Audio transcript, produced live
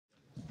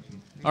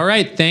All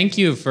right, thank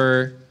you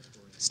for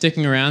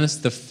sticking around. This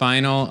is the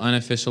final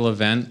unofficial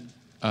event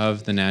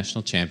of the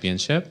National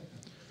Championship.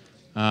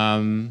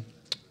 My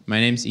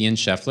name's Ian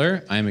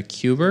Scheffler. I'm a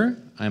cuber.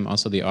 I'm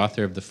also the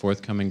author of the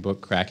forthcoming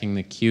book, Cracking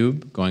the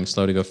Cube, Going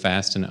Slow to Go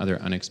Fast and Other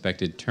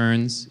Unexpected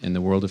Turns in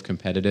the World of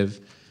Competitive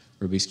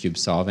Rubik's Cube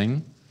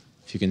Solving.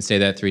 If you can say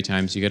that 3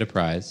 times, you get a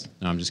prize.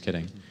 No, I'm just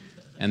kidding.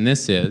 And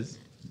this is...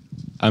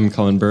 I'm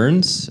Collin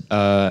Burns.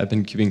 I've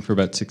been cubing for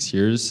about 6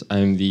 years.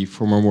 I'm the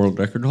former world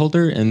record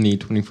holder and the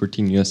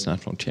 2014 U.S.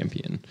 national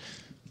champion.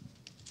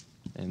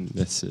 And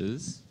this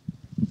is...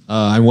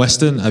 I'm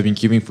Weston. I've been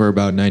cubing for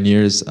about 9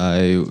 years.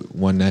 I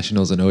won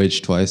nationals in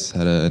OH twice,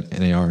 had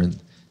an NAR, and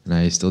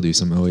I still do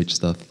some OH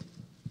stuff.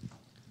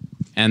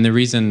 And the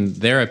reason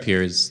they're up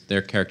here is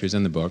they're characters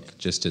in the book,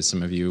 just as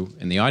some of you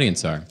in the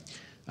audience are.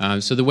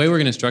 So the way we're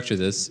going to structure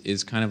this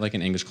is kind of like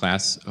an English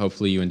class.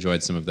 Hopefully you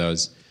enjoyed some of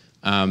those.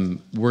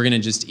 We're going to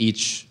just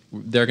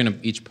they're going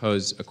to each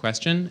pose a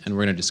question, and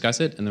we're going to discuss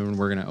it, and then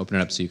we're going to open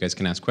it up so you guys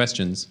can ask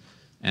questions,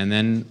 and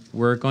then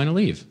we're going to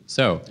leave.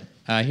 So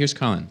here's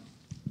Collin.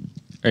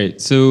 All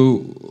right,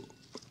 so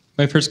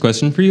my first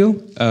question for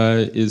you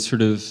is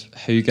sort of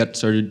how you got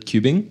started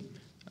cubing,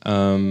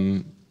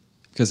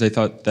 because I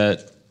thought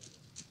that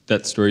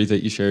story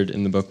that you shared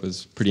in the book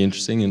was pretty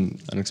interesting and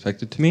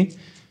unexpected to me,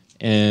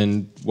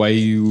 and why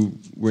you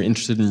were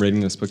interested in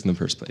writing this book in the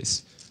first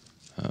place.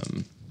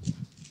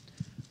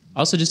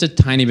 Also, just a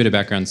tiny bit of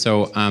background.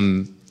 So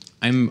I'm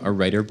a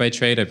writer by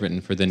trade. I've written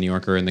for The New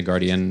Yorker and The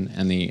Guardian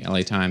and the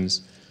LA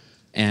Times.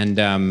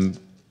 And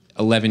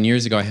 11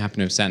 years ago, I happened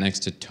to have sat next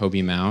to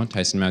Toby Mao,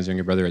 Tyson Mao's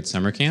younger brother, at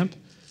summer camp.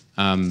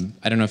 I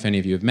don't know if any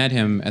of you have met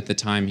him. At the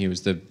time, he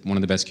was one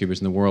of the best cubers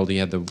in the world. He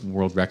had the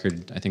world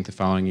record, I think, the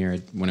following year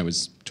when it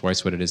was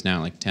twice what it is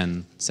now, like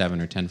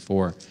 10.7 or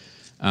 10.4.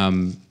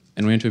 And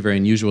we went to a very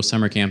unusual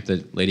summer camp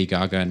that Lady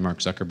Gaga and Mark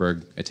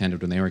Zuckerberg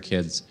attended when they were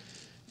kids.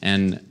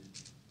 And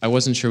I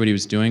wasn't sure what he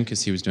was doing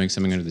because he was doing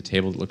something under the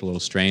table that looked a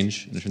little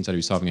strange, and it turns out he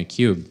was solving a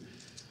cube.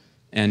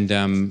 And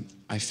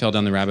I fell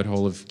down the rabbit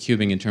hole of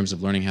cubing in terms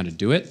of learning how to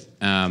do it.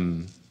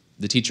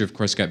 The teacher, of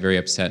course, got very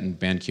upset and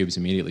banned cubes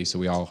immediately, so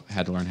we all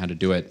had to learn how to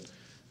do it.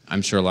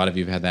 I'm sure a lot of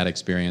you have had that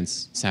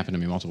experience. It's happened to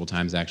me multiple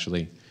times,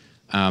 actually.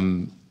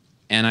 And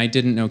I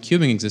didn't know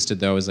cubing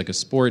existed, though, as like a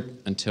sport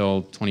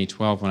until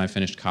 2012 when I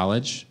finished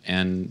college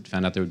and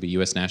found out there would be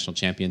U.S. National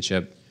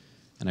Championship.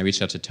 And I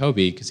reached out to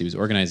Toby because he was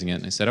organizing it,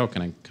 and I said, "Oh,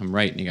 can I come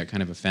write?" And he got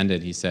kind of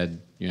offended. He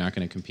said, "You're not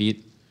going to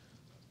compete?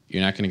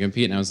 You're not going to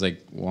compete?" And I was like,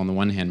 well, on the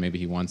one hand, maybe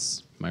he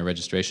wants my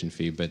registration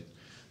fee, but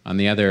on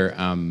the other,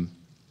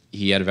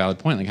 he had a valid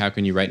point. Like, how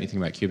can you write anything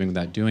about cubing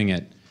without doing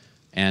it?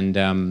 And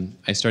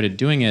I started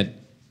doing it,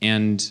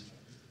 and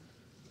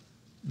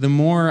the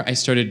more I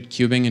started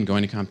cubing and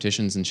going to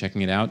competitions and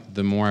checking it out,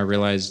 the more I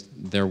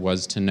realized there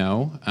was to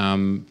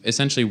know.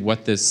 Essentially,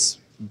 what this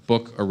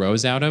book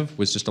arose out of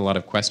was just a lot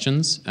of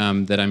questions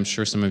that I'm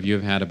sure some of you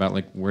have had about,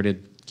 like, where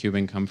did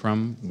cubing come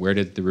from? Where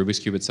did the Rubik's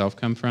Cube itself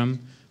come from?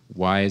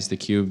 Why has the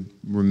cube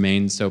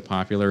remained so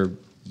popular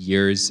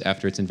years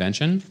after its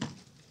invention?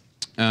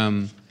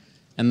 And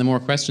the more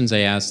questions I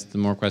asked, the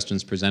more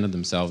questions presented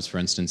themselves, for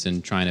instance,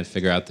 in trying to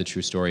figure out the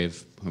true story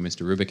of who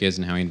Mr. Rubik is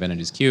and how he invented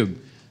his cube.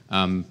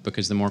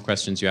 Because the more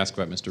questions you ask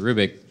about Mr.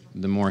 Rubik,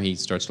 the more he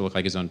starts to look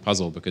like his own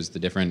puzzle, because the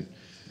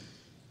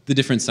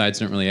different sides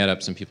don't really add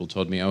up. Some people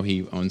told me, oh,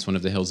 he owns one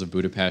of the hills of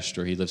Budapest,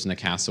 or he lives in a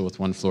castle with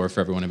 1 floor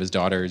for every one of his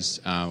daughters,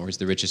 or he's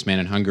the richest man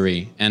in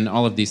Hungary. And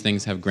all of these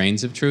things have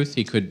grains of truth.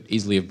 He could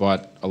easily have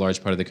bought a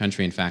large part of the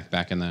country, in fact,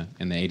 back in the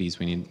 80s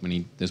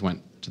when this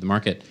went to the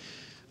market.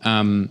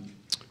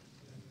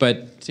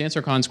 But to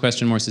answer Colin's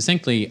question more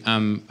succinctly,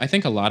 I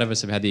think a lot of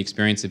us have had the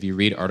experience, if you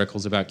read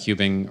articles about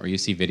cubing or you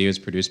see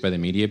videos produced by the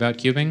media about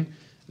cubing,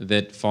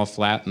 that fall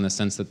flat in the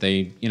sense that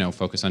they,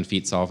 focus on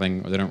feat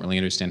solving, or they don't really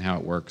understand how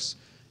it works.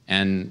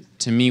 And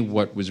to me,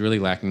 what was really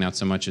lacking, not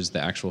so much as the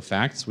actual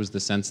facts, was the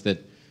sense that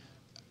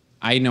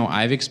I know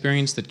I've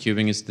experienced that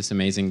cubing is this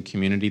amazing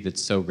community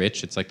that's so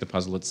rich. It's like the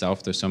puzzle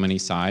itself. There's so many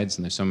sides,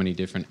 and there's so many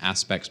different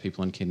aspects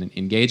people can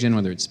engage in,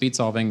 whether it's speed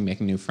solving,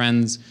 making new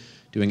friends,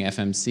 doing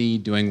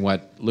FMC, doing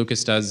what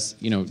Lucas does.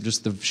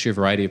 Just the sheer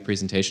variety of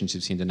presentations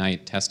you've seen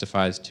tonight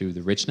testifies to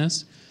the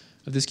richness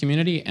of this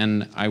community,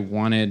 and I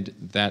wanted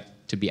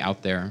that to be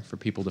out there for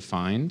people to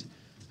find.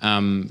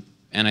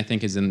 And I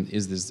think as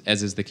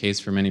is the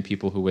case for many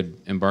people who would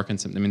embark on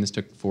something. I mean, this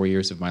took 4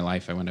 years of my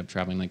life. I wound up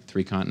traveling like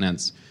 3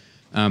 continents.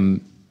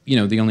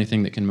 The only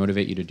thing that can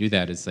motivate you to do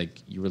that is,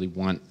 like, you really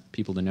want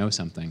people to know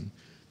something.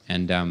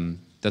 And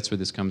that's where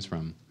this comes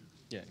from.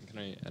 Yeah, can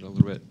I add a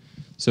little bit?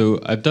 So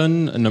I've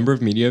done a number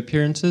of media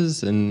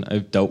appearances, and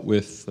I've dealt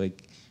with,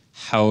 like,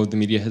 how the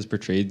media has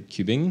portrayed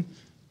cubing.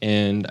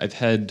 And I've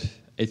had,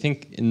 I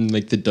think, in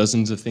like the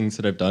dozens of things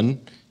that I've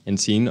done and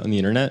seen on the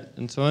internet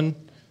and so on,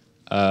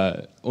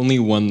 only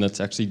one that's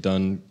actually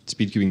done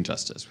speed cubing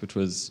justice, which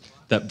was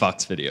that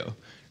Vox video,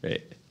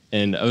 right?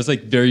 And I was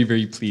like very,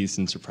 very pleased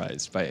and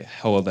surprised by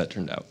how well that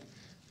turned out.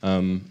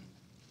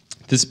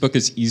 This book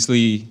is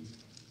easily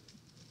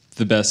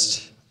the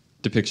best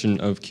depiction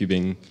of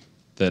cubing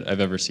that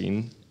I've ever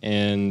seen,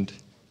 and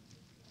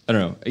I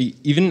don't know.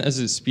 Even as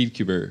a speed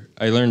cuber,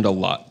 I learned a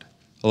lot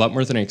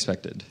more than I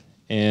expected,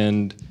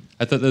 and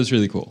I thought that was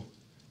really cool,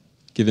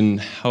 given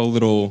how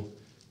little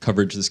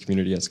coverage this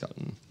community has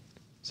gotten.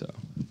 So,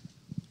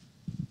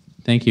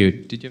 thank you.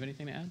 Did you have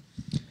anything to add?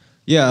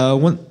 Yeah,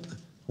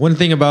 one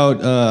thing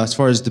about as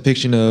far as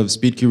depiction of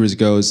speedcubers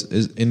goes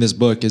is in this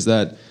book is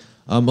that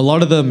a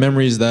lot of the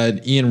memories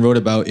that Ian wrote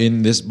about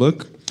in this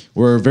book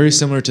were very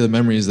similar to the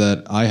memories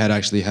that I had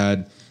actually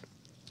had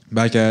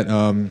back at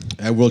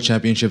World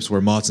Championships where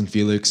Mats and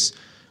Felix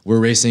were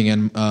racing,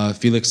 and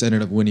Felix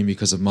ended up winning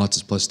because of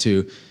Mats'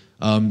 +2.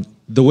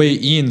 The way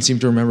Ian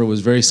seemed to remember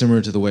was very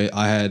similar to the way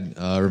I had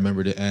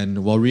remembered it.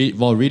 And while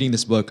reading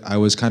this book, I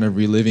was kind of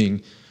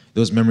reliving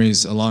those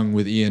memories along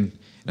with Ian.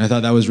 And I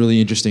thought that was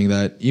really interesting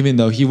that even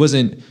though he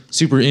wasn't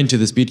super into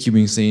the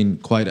speedcubing scene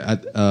quite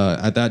at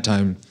that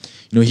time,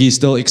 he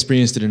still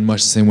experienced it in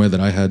much the same way that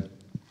I had.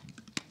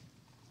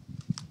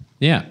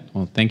 Yeah,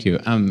 well, thank you.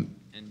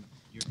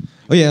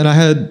 Oh yeah, and I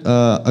had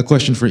a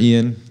question for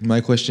Ian.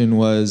 My question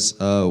was,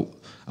 I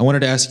wanted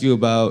to ask you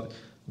about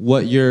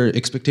what your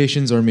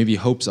expectations or maybe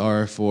hopes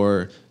are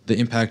for the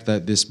impact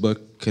that this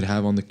book could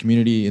have on the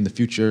community in the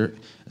future,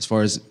 as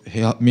far as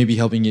maybe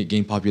helping it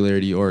gain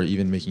popularity or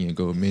even making it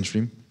go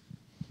mainstream.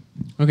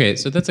 Okay,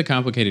 so that's a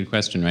complicated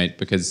question, right?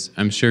 Because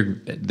I'm sure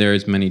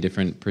there's many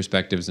different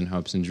perspectives and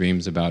hopes and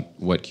dreams about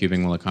what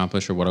cubing will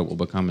accomplish or what it will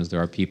become, as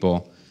there are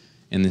people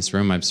in this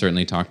room. I've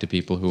certainly talked to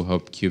people who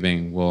hope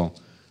cubing will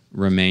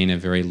remain a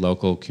very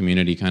local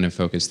community kind of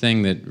focused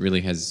thing that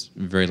really has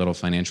very little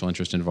financial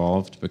interest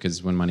involved,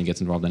 because when money gets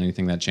involved in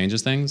anything, that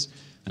changes things.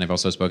 And I've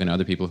also spoken to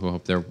other people who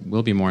hope there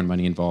will be more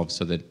money involved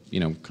so that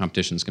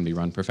competitions can be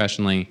run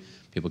professionally,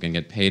 people can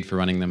get paid for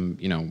running them.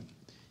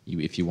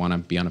 If you want to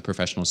be on a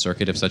professional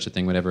circuit, if such a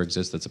thing would ever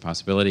exist, that's a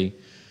possibility.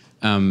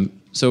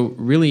 So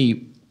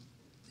really,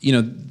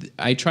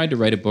 I tried to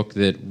write a book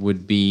that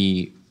would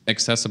be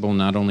accessible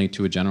not only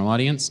to a general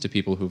audience, to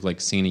people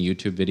who've seen a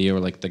YouTube video,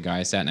 or the guy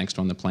I sat next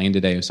to on the plane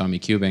today who saw me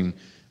cubing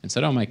and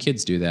said, "Oh, my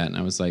kids do that," and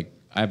I was like,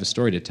 "I have a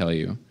story to tell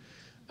you,"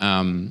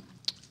 and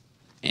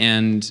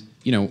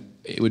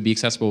it would be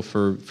accessible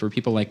for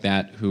people like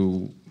that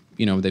who.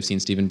 They've seen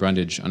Stephen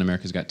Brundage on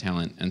America's Got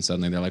Talent, and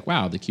suddenly they're like,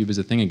 wow, the cube is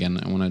a thing again.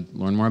 I want to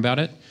learn more about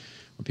it.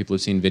 Or people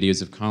who've seen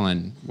videos of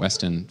Collin,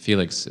 Weston,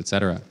 Felix,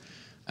 etc.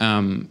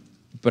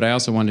 But I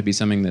also wanted to be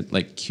something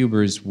that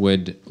cubers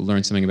would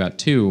learn something about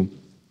too.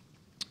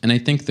 And I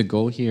think the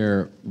goal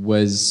here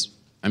was,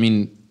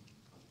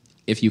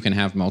 if you can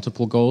have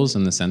multiple goals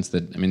in the sense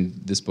that,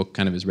 this book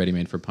kind of is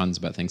ready-made for puns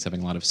about things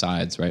having a lot of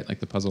sides, right? Like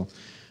the puzzle.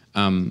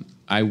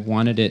 I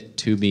wanted it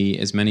to be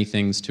as many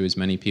things to as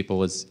many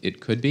people as it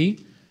could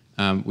be.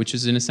 Which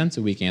is in a sense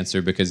a weak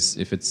answer, because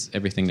if it's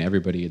everything to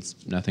everybody, it's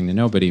nothing to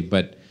nobody.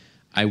 But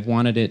I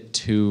wanted it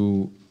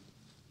to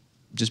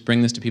just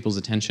bring this to people's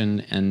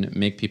attention and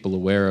make people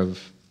aware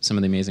of some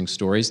of the amazing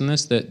stories in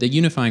this. The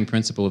unifying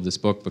principle of this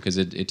book, because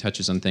it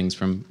touches on things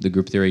from the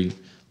group theory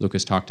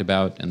Lucas talked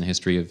about and the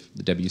history of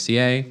the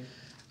WCA,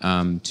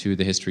 to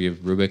the history of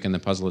Rubik and the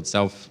puzzle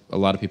itself. A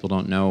lot of people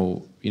don't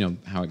know,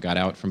 how it got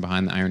out from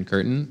behind the Iron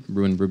Curtain.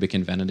 When Rubik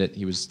invented it,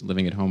 he was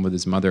living at home with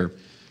his mother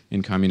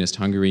in communist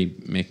Hungary,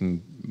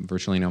 making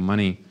virtually no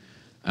money.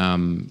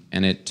 And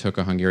it took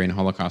a Hungarian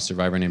Holocaust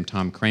survivor named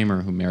Tom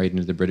Kramer, who married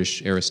into the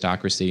British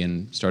aristocracy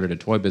and started a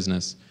toy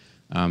business,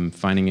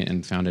 finding it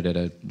and found it at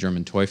a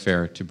German toy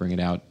fair, to bring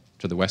it out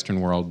to the Western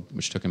world,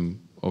 which took him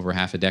over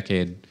half a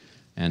decade,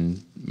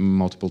 and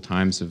multiple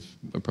times of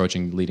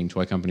approaching leading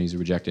toy companies who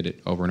rejected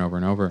it over and over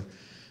and over.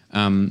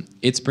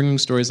 It's bringing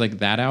stories like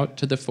that out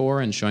to the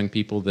fore and showing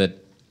people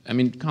that,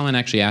 Collin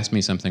actually asked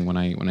me something when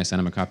I sent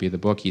him a copy of the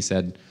book. He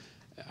said,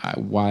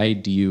 why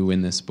do you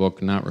in this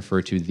book not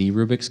refer to the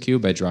Rubik's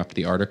Cube? I dropped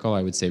the article,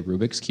 I would say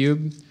Rubik's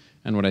Cube.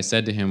 And what I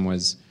said to him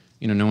was,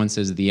 no one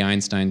says the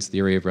Einstein's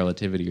theory of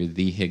relativity or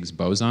the Higgs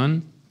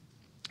boson.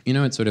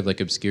 It sort of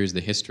obscures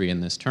the history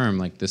in this term.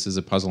 This is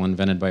a puzzle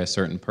invented by a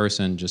certain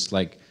person, just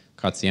like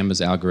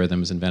Katsuyama's algorithm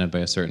was invented by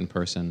a certain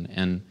person.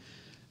 And,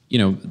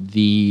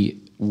 the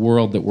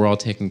world that we're all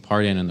taking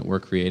part in and that we're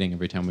creating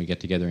every time we get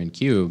together in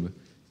Cube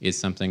is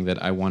something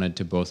that I wanted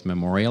to both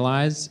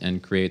memorialize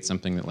and create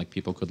something that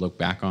people could look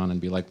back on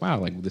and be like,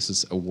 wow, this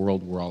is a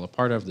world we're all a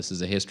part of, this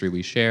is a history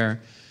we share,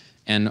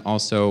 and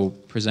also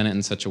present it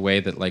in such a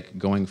way that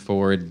going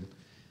forward,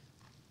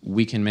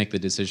 we can make the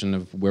decision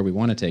of where we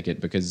want to take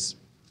it, because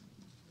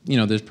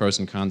there's pros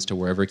and cons to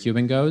wherever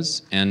cubing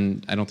goes,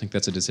 and I don't think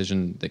that's a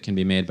decision that can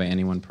be made by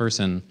any one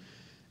person.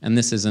 And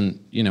this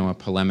isn't, a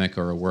polemic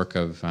or a work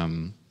of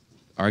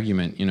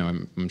argument.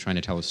 I'm trying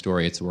to tell a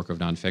story. It's a work of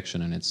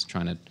nonfiction, and it's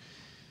trying to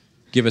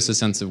give us a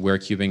sense of where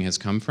cubing has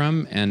come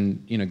from,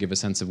 and give a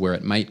sense of where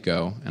it might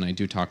go. And I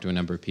do talk to a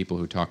number of people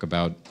who talk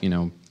about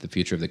the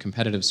future of the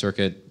competitive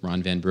circuit.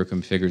 Ron Van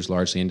Brookum figures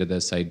largely into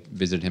this. I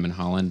visited him in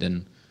Holland,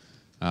 and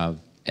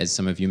as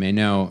some of you may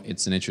know,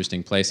 it's an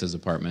interesting place, his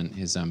apartment.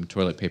 His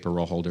toilet paper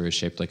roll holder is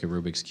shaped like a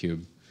Rubik's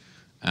Cube.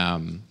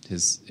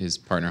 His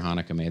partner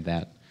Hanukkah made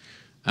that.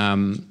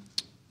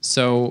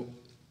 So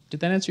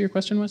did that answer your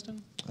question,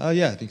 Weston?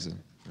 Yeah, I think so.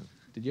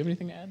 Did you have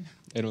anything to add?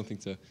 I don't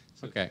think so.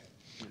 Okay.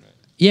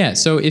 Yeah,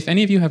 so if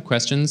any of you have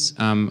questions,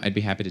 I'd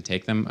be happy to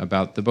take them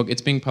about the book.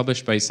 It's being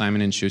published by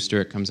Simon & Schuster.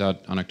 It comes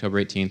out on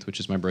October 18th, which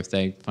is my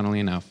birthday, funnily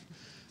enough.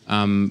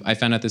 I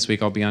found out this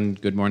week I'll be on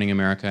Good Morning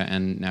America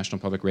and National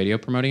Public Radio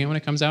promoting it when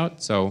it comes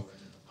out, so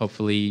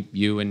hopefully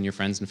you and your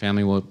friends and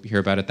family will hear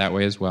about it that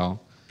way as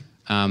well.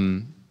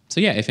 So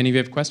yeah, if any of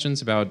you have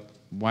questions about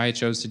why I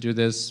chose to do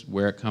this,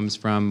 where it comes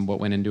from, what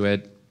went into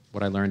it,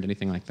 what I learned,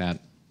 anything like that.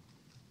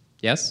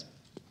 Yes?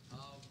 What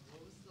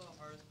was the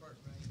hardest part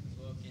writing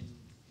the book, and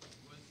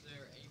was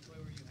there any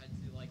point where you had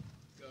to like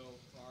go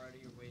far out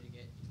of your way to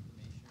get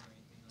information or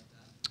anything like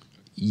that?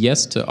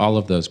 Yes to all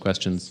of those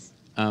questions.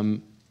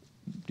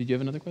 Did you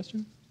have another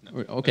question? No,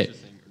 Okay. I was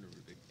just saying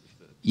Rubik is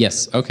the-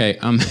 Yes, okay.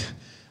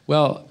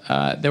 Well,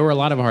 there were a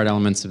lot of hard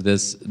elements of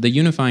this. The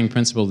unifying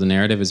principle of the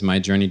narrative is my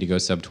journey to go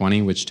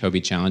sub-20, which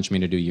Toby challenged me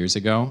to do years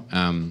ago.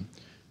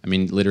 I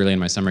mean, literally in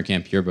my summer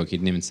camp yearbook, he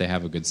didn't even say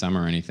have a good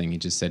summer or anything. He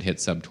just said hit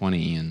sub-20,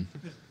 Ian.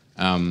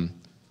 And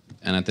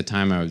at the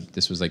time,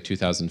 this was like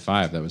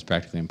 2005. That was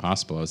practically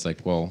impossible. I was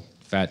like, well,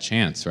 fat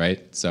chance,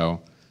 right?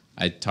 So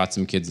I taught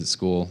some kids at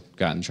school,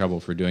 got in trouble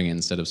for doing it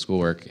instead of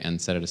schoolwork,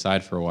 and set it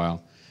aside for a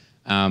while.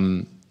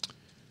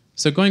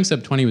 So going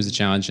sub-20 was a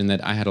challenge in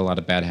that I had a lot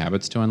of bad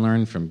habits to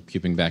unlearn from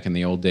cubing back in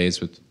the old days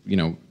with,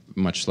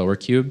 much slower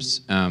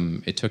cubes.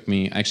 It took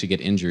me, I actually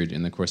get injured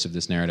in the course of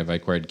this narrative. I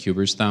acquired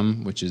Cuber's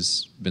thumb, which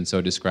has been so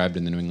described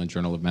in the New England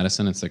Journal of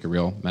Medicine. It's like a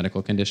real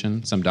medical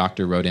condition. Some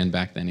doctor wrote in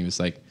back then, he was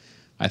like,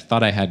 I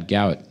thought I had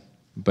gout,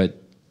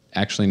 but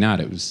actually not.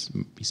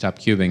 He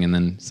stopped cubing, and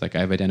then it's like,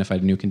 I've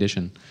identified a new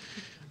condition.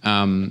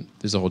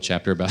 There's a whole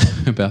chapter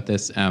about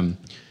this.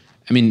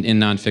 I mean, in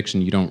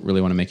nonfiction, you don't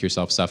really want to make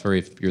yourself suffer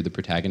if you're the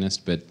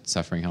protagonist, but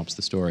suffering helps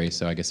the story,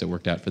 so I guess it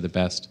worked out for the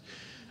best.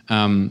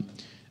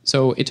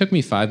 So it took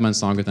me 5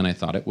 months longer than I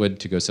thought it would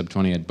to go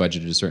sub-20. I'd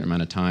budgeted a certain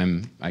amount of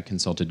time. I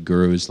consulted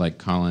gurus like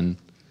Collin,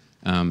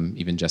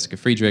 even Jessica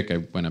Friedrich. I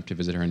went up to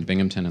visit her in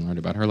Binghamton and learned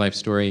about her life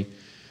story.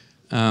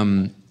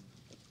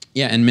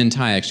 Yeah, and Min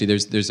Tai, actually,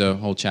 there's a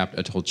whole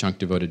chunk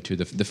devoted to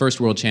the first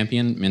world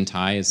champion. Min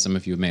Tai, as some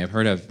of you may have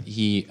heard of,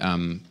 he,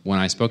 when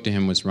I spoke to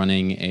him, was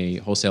running a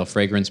wholesale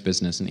fragrance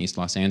business in East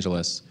Los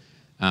Angeles.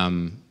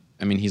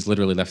 I mean, he's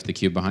literally left the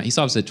cube behind. He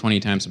solves it 20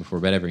 times before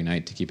bed every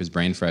night to keep his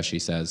brain fresh, he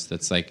says.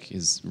 That's like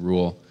his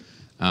rule.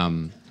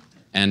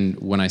 And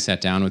when I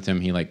sat down with him,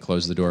 he like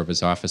closed the door of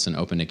his office and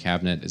opened a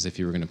cabinet as if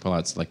he were going to pull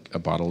out like a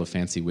bottle of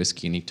fancy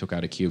whiskey, and he took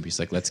out a cube. He's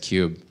like, let's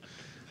cube.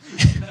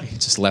 He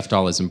just left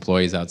all his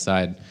employees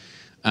outside.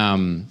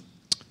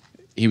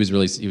 He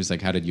was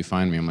like, how did you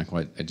find me? I'm like,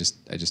 what? I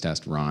just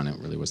asked Ron. It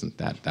really wasn't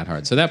that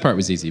hard. So that part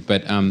was easy.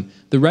 But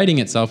the writing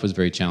itself was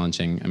very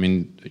challenging. I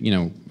mean,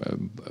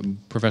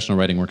 professional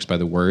writing works by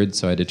the word,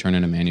 so I had to turn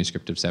in a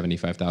manuscript of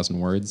 75,000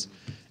 words.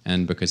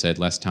 And because I had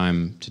less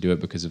time to do it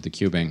because of the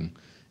cubing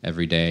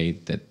every day,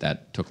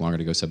 that took longer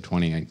to go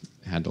sub-20. I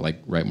had to like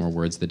write more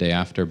words the day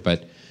after.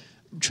 But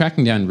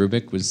tracking down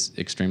Rubik was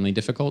extremely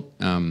difficult.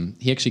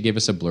 He actually gave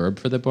us a blurb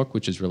for the book,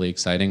 which is really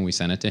exciting. We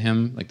sent it to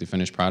him, like the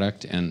finished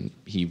product, and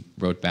he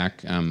wrote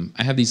back.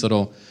 I have these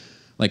little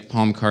like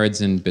palm cards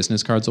and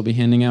business cards I'll be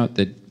handing out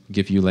that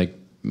give you like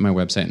my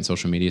website and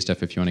social media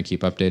stuff if you want to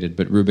keep updated.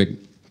 But Rubik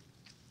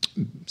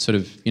sort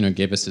of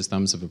gave us his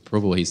thumbs of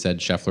approval. He said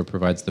Scheffler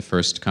provides the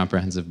first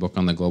comprehensive book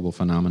on the global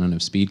phenomenon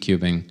of speed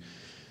cubing.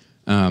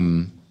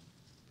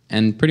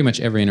 And pretty much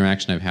every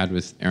interaction I've had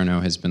with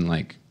Erno has been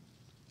like,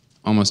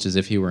 almost as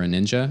if he were a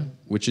ninja,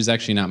 which is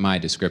actually not my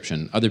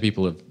description. Other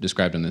people have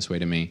described him this way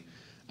to me.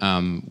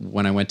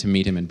 When I went to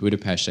meet him in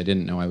Budapest, I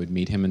didn't know I would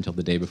meet him until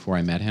the day before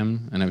I met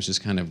him, and I was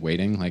just kind of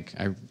waiting. Like,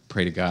 I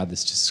pray to God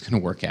this just is going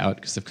to work out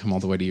because I've come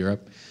all the way to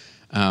Europe.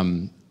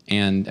 And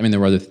I mean, there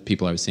were other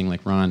people I was seeing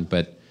like Ron,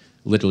 but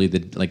literally the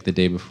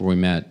day before we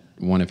met,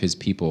 one of his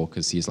people,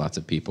 because he has lots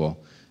of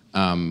people,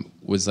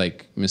 was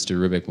like, Mr.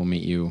 Rubik will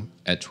meet you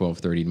at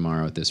 12:30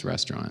 tomorrow at this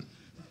restaurant.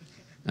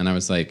 And I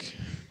was like,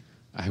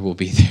 I will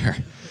be there.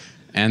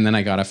 And then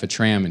I got off a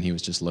tram, and he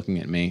was just looking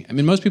at me. I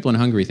mean, most people in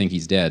Hungary think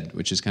he's dead,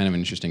 which is kind of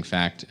an interesting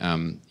fact.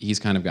 He's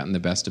kind of gotten the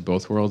best of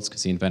both worlds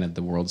because he invented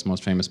the world's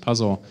most famous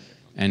puzzle,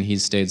 and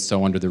he's stayed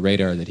so under the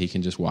radar that he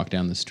can just walk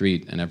down the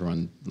street, and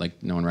everyone,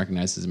 like, no one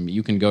recognizes him.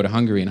 You can go to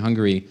Hungary. In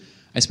Hungary,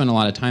 I spent a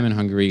lot of time in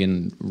Hungary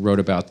and wrote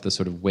about the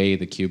sort of way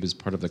the cube is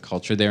part of the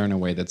culture there in a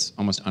way that's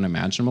almost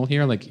unimaginable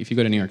here. Like, if you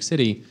go to New York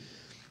City,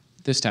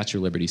 there's Statue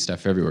of Liberty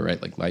stuff everywhere,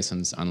 right? Like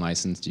licensed,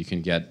 unlicensed, you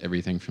can get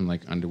everything from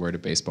like underwear to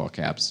baseball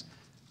caps.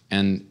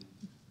 And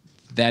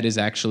that is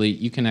actually,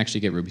 you can actually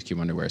get Rubik's Cube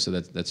underwear, so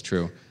that's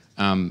true.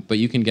 But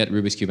you can get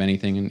Rubik's Cube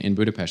anything in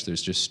Budapest.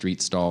 There's just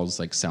street stalls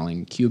like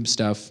selling cube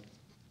stuff.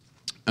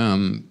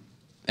 And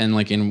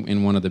like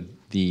in one of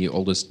the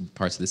oldest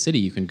parts of the city,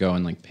 you can go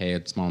and like pay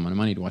a small amount of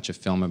money to watch a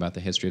film about the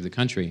history of the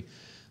country.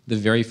 The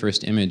very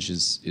first image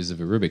is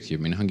of a Rubik's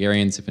Cube. I mean,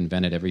 Hungarians have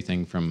invented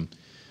everything from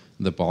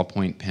the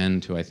ballpoint pen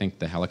to, I think,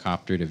 the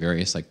helicopter to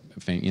various like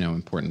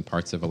important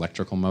parts of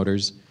electrical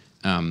motors.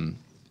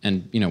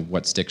 and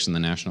what sticks in the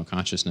national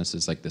consciousness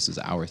is like, this is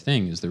our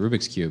thing, is the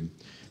Rubik's Cube.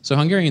 So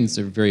Hungarians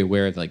are very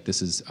aware that like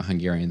this is a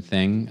Hungarian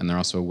thing, and they're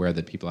also aware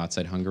that people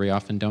outside Hungary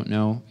often don't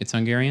know it's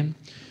Hungarian.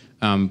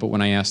 But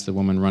when I asked the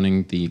woman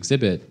running the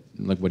exhibit,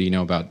 like, what do you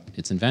know about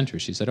its inventor?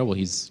 She said, oh, well,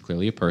 he's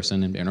clearly a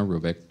person and a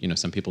Rubik.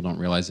 Some people don't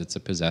realize it's a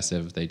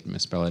possessive. They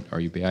misspell it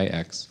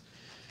Rubix.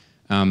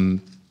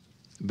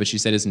 But she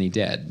said, isn't he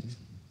dead?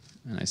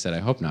 And I said, I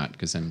hope not,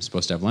 because I'm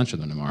supposed to have lunch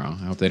with him tomorrow.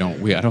 I hope they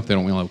don't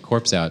wheel a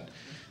corpse out.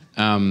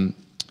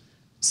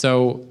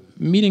 So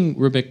meeting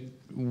Rubik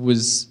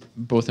was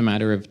both a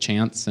matter of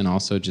chance and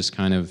also just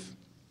kind of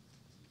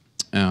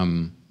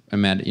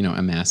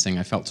amassing.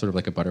 I felt sort of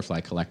like a butterfly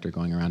collector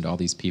going around to all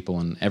these people,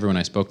 and everyone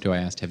I spoke to, I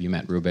asked, have you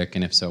met Rubik?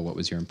 And if so, what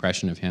was your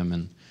impression of him?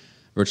 And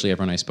virtually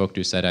everyone I spoke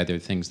to said either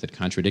things that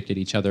contradicted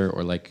each other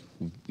or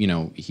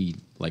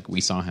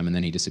we saw him and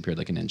then he disappeared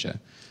like a ninja.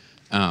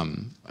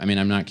 I mean,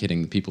 I'm not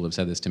kidding. People have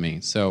said this to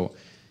me. So,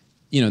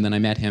 then I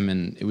met him,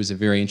 and it was a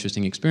very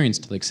interesting experience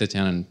to like sit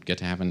down and get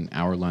to have an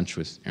hour lunch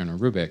with Erno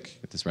Rubik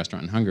at this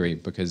restaurant in Hungary,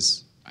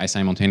 because I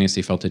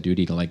simultaneously felt a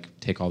duty to like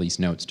take all these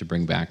notes to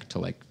bring back to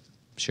like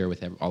share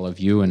with all of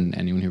you and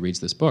anyone who reads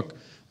this book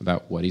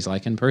about what he's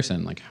like in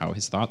person, like how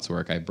his thoughts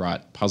work. I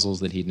brought puzzles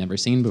that he'd never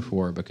seen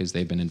before because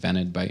they've been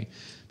invented by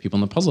people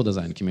in the puzzle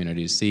design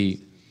community to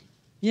see,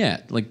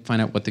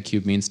 find out what the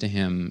cube means to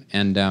him.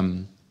 And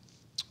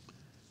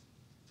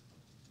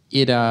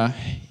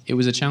it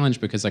was a challenge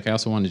because like I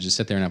also wanted to just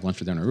sit there and have lunch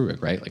with Erno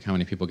Rubik, right? Like how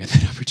many people get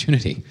that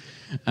opportunity?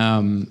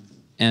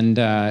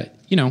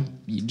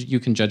 You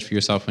can judge for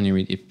yourself when you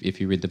read,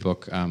 if you read the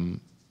book,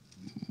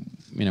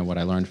 what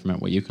I learned from it,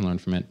 what you can learn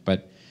from it.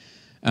 But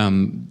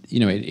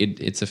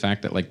it's a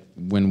fact that like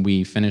when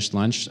we finished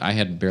lunch, I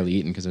had barely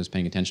eaten because I was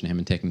paying attention to him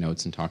and taking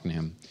notes and talking to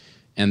him.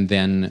 And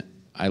then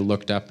I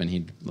looked up and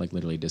he'd like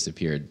literally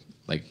disappeared.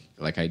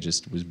 Like I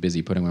just was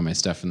busy putting away my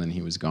stuff and then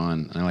he was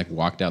gone. And I like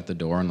walked out the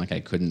door and like I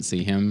couldn't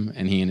see him,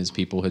 and he and his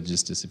people had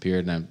just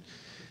disappeared. And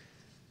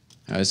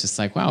I was just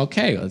like, wow,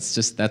 okay,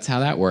 that's how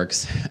that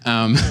works.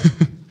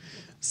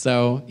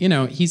 So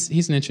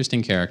he's an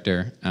interesting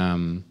character.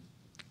 In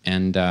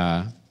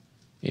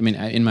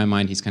my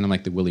mind, he's kind of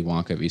like the Willy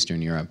Wonka of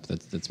Eastern Europe.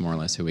 That's more or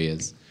less who he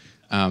is.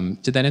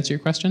 Did that answer your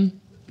question?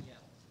 Yeah.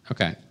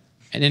 Okay.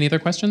 And any other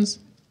questions?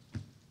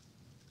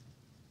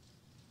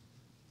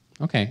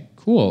 Okay,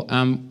 cool.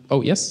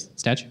 Oh, yes,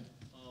 statue? You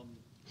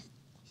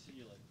said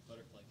you're like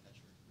butterfly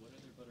catcher. What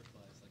other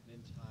butterflies, like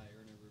Nintai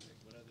or Rubik,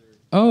 what other...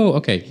 Oh,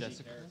 okay.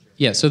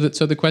 Yeah, so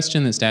the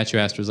question that statue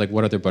asked was like,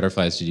 what other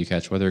butterflies did you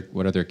catch?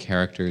 What other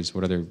characters?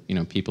 What other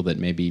people that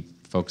maybe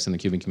folks in the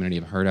cubing community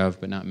have heard of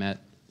but not met?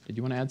 Did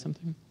you want to add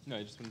something? No,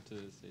 I just wanted to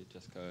say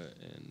Jessica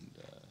and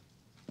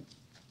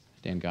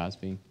Dan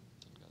Gosby.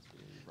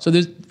 So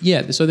there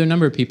are a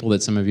number of people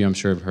that some of you I'm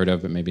sure have heard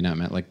of but maybe not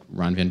met, like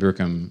Ron Van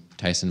Brookum,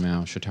 Tyson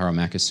Mao, Shotaro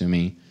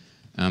Makasumi.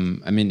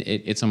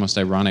 It's almost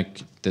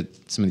ironic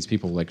that some of these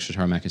people, like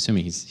Shotaro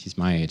Makasumi, he's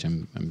my age.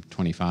 I'm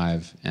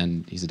 25,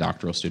 and he's a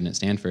doctoral student at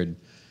Stanford,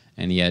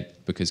 and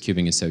yet because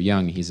cubing is so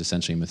young, he's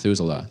essentially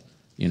Methuselah.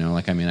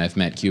 I've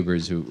met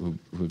cubers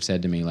who've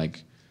said to me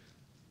like,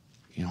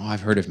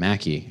 I've heard of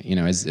Mackie,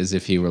 as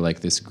if he were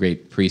like this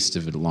great priest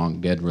of a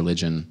long dead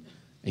religion.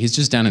 He's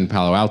just down in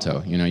Palo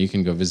Alto. You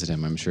can go visit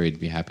him. I'm sure he'd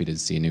be happy to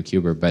see a new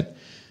cuber. But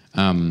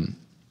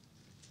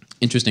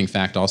interesting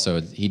fact also,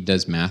 he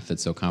does math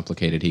that's so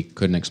complicated he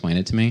couldn't explain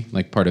it to me.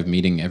 Like part of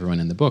meeting everyone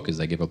in the book is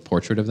I give a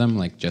portrait of them,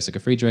 like Jessica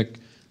Friedrich,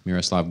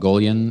 Miroslav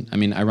Golyan.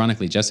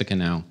 Ironically, Jessica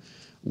now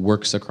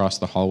works across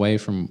the hallway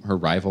from her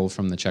rival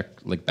from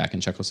the back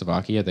in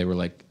Czechoslovakia. They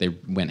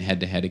went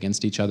head to head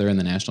against each other in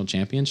the national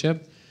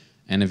championship.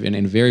 And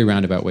in a very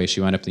roundabout way,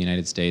 she wound up in the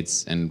United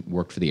States and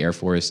worked for the Air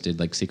Force, did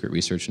like secret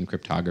research in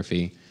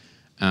cryptography.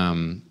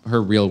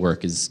 Her real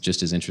work is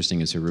just as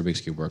interesting as her Rubik's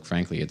Cube work,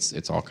 frankly.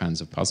 It's all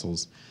kinds of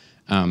puzzles.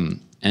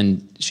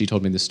 And she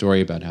told me the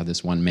story about how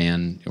this one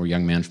man or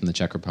young man from the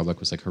Czech Republic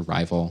was like her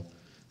rival.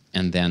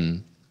 And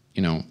then,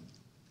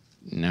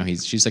 now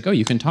she's like, oh,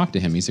 you can talk to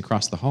him. He's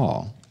across the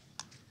hall.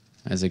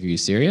 I was like, are you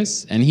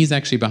serious? And he's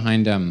actually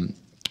behind...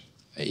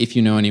 if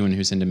you know anyone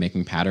who's into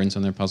making patterns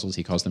on their puzzles,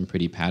 he calls them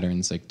pretty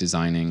patterns, like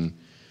designing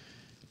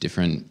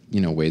different,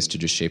 ways to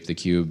just shape the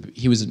cube.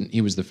 He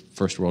was the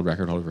first world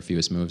record holder for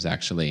fewest moves,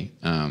 actually.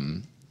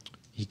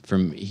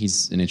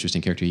 He's an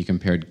interesting character. He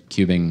compared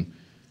cubing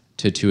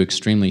to two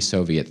extremely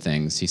Soviet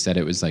things. He said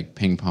it was like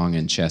ping pong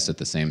and chess at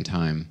the same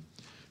time,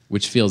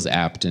 which feels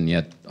apt and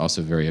yet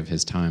also very of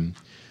his time.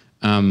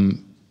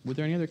 Were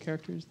there any other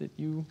characters that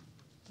you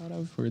thought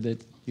of or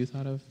that you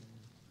thought of?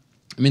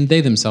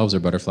 They themselves are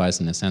butterflies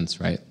in a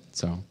sense, right?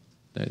 So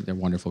they're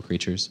wonderful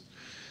creatures.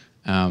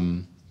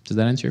 Does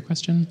that answer your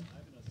question? I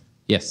have another.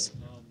 Yes. So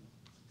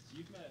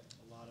you've met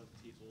a lot of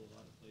people, a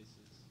lot of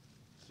places.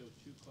 So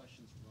 2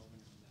 questions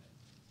relevant to that.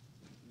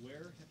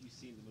 Where have you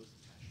seen the most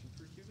passion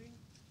for cubing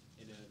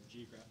in a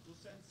geographical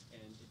sense?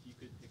 And if you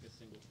could pick a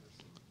single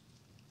person,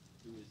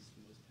 who is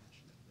the most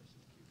passionate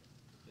person of cubing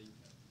that you've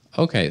met?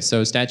 Okay,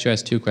 so Statue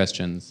asked 2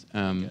 questions.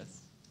 I'm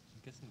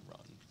guessing Ron,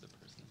 the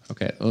person.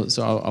 Okay, well,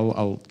 so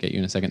I'll get you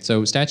in a second.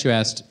 So Statue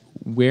asked,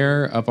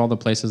 where of all the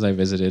places I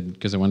visited,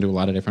 because I went to a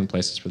lot of different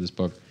places for this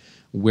book,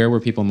 where were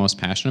people most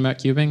passionate about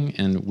cubing,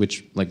 and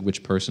which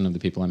person of the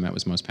people I met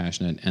was most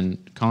passionate? And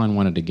Collin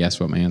wanted to guess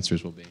what my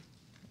answers will be.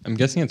 I'm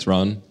guessing it's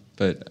Ron,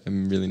 but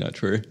I'm really not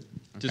sure.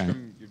 Just Okay.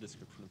 from your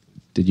description of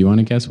him. Did you want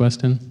to guess,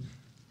 Weston?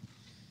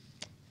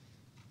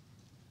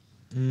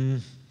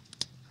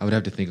 I would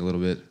have to think a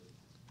little bit.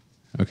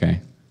 Okay.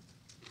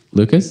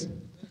 Lucas?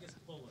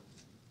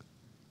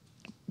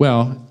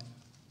 Well,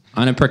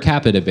 on a per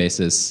capita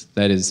basis,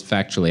 that is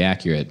factually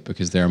accurate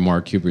because there are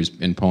more cubers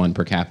in Poland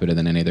per capita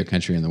than any other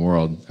country in the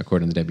world,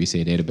 according to the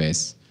WCA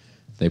database.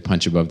 They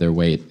punch above their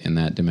weight in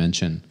that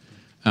dimension.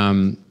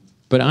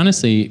 But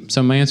honestly,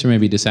 so my answer may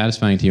be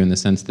dissatisfying to you in the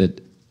sense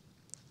that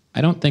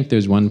I don't think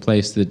there's one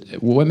place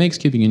that... What makes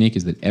cubing unique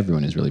is that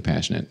everyone is really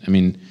passionate. I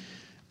mean,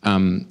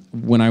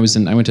 when I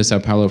went to Sao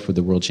Paulo for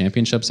the World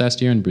Championships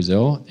last year in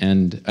Brazil,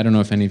 and I don't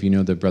know if any of you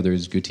know the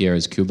brothers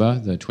Gutierrez Cuba,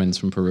 the twins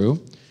from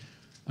Peru.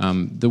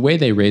 The way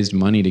they raised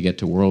money to get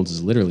to Worlds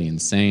is literally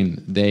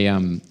insane. They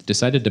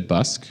decided to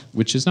busk,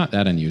 which is not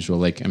that unusual.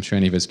 Like, I'm sure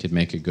any of us could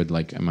make a good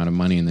amount of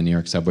money in the New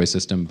York subway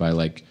system by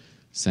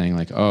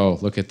saying oh,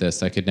 look at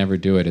this, I could never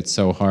do it, it's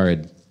so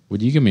hard. Would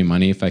you give me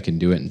money if I can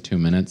do it in 2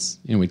 minutes?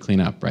 We'd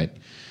clean up, right?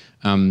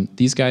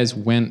 These guys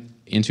went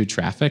into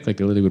traffic, they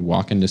literally would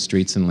walk into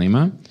streets in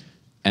Lima,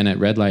 and at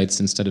red lights,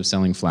 instead of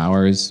selling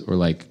flowers or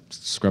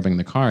scrubbing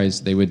the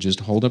cars, they would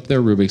just hold up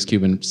their Rubik's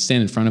Cube and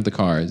stand in front of the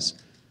cars.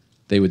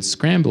 They would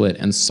scramble it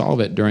and solve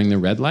it during the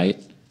red light,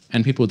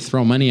 and people would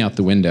throw money out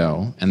the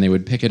window, and they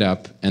would pick it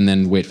up and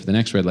then wait for the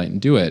next red light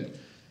and do it.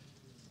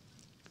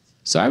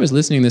 So I was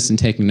listening to this and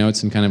taking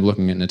notes and kind of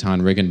looking at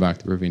Natan Riggenbach,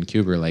 the Peruvian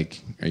cuber,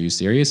 are you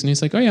serious? And he's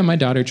like, oh yeah, my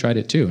daughter tried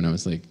it too. And I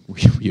was like, were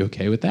you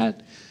okay with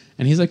that?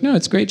 And he's like, no,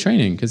 it's great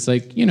training, because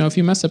if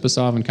you mess up a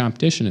solve in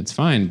competition, it's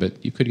fine, but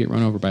you could get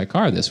run over by a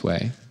car this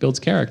way. Builds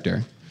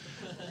character.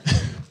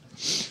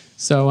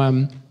 So,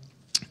 on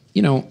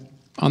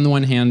the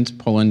one hand,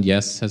 Poland,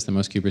 yes, has the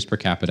most cubers per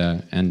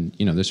capita, and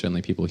there's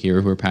certainly people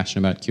here who are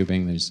passionate about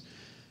cubing. There's,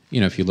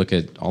 if you look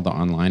at all the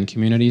online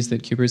communities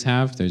that cubers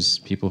have, there's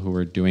people who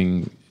are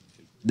doing.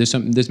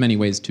 There's many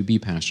ways to be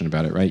passionate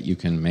about it, right? You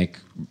can make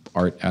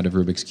art out of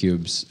Rubik's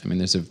cubes. I mean,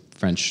 there's a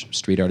French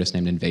street artist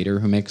named Invader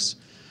who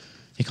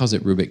he calls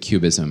it Rubik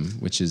cubism,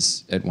 which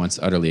is at once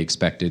utterly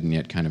expected and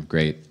yet kind of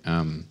great.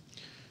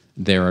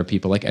 There are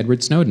people like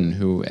Edward Snowden,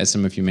 who, as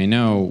some of you may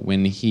know,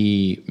 when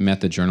he met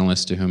the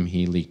journalist to whom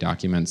he leaked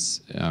documents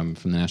from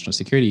the National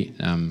Security,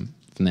 from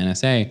the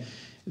NSA,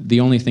 the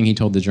only thing he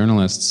told the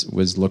journalists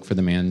was look for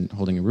the man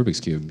holding a Rubik's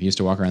Cube. He used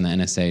to walk around the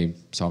NSA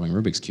solving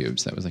Rubik's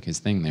Cubes. That was his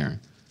thing there.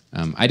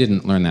 I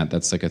didn't learn that.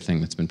 That's a thing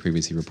that's been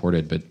previously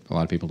reported, but a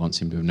lot of people don't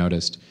seem to have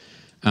noticed.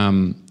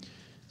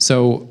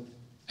 So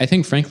I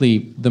think,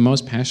 frankly, the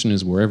most passion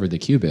is wherever the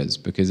cube is,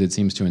 because it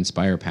seems to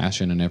inspire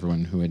passion in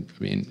everyone whom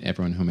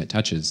it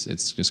touches.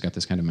 It's just got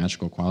this kind of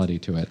magical quality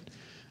to it.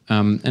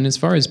 And as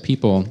far as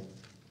people,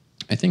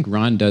 I think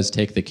Ron does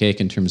take the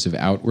cake in terms of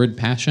outward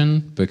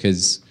passion,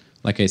 because,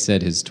 like I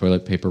said, his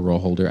toilet paper roll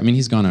holder, I mean,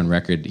 he's gone on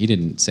record. He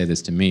didn't say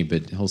this to me,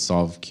 but he'll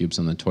solve cubes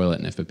on the toilet,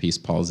 and if a piece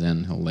falls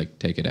in, he'll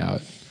take it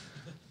out.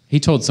 He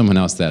told someone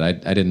else that.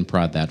 I didn't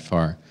prod that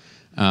far.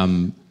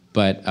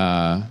 But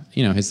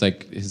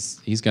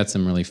he's got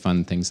some really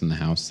fun things in the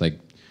house.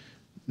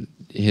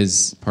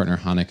 His partner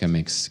Hanukkah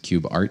makes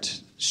cube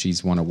art.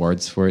 She's won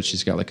awards for it.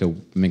 She's got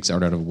makes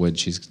art out of wood.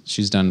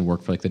 She's done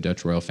work for the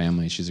Dutch royal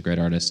family. She's a great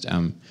artist.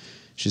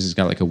 She's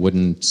got a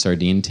wooden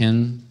sardine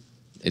tin.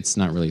 It's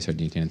not really a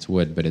sardine tin, it's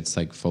wood, but it's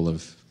full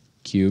of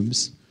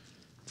cubes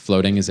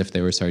floating as if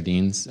they were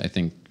sardines. I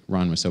think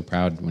Ron was so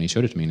proud when he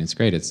showed it to me, and it's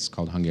great. It's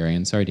called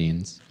Hungarian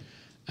sardines.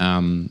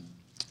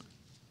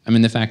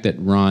 The fact that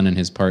Ron and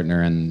his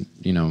partner and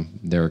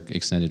their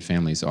extended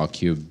families all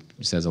cube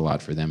says a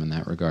lot for them in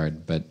that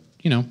regard. But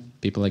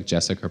people like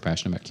Jessica are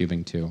passionate about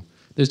cubing too.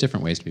 There's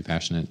different ways to be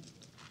passionate.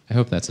 I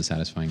hope that's a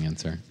satisfying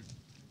answer.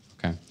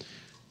 Okay.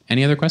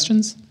 Any other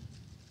questions?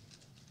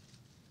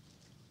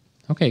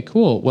 Okay,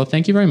 cool. Well,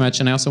 thank you very much.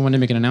 And I also wanted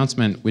to make an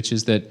announcement, which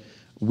is that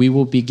we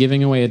will be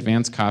giving away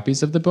advanced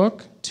copies of the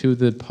book to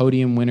the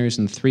podium winners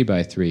in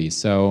 3x3.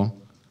 So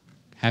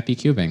happy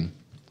cubing.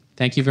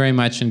 Thank you very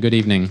much and good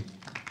evening.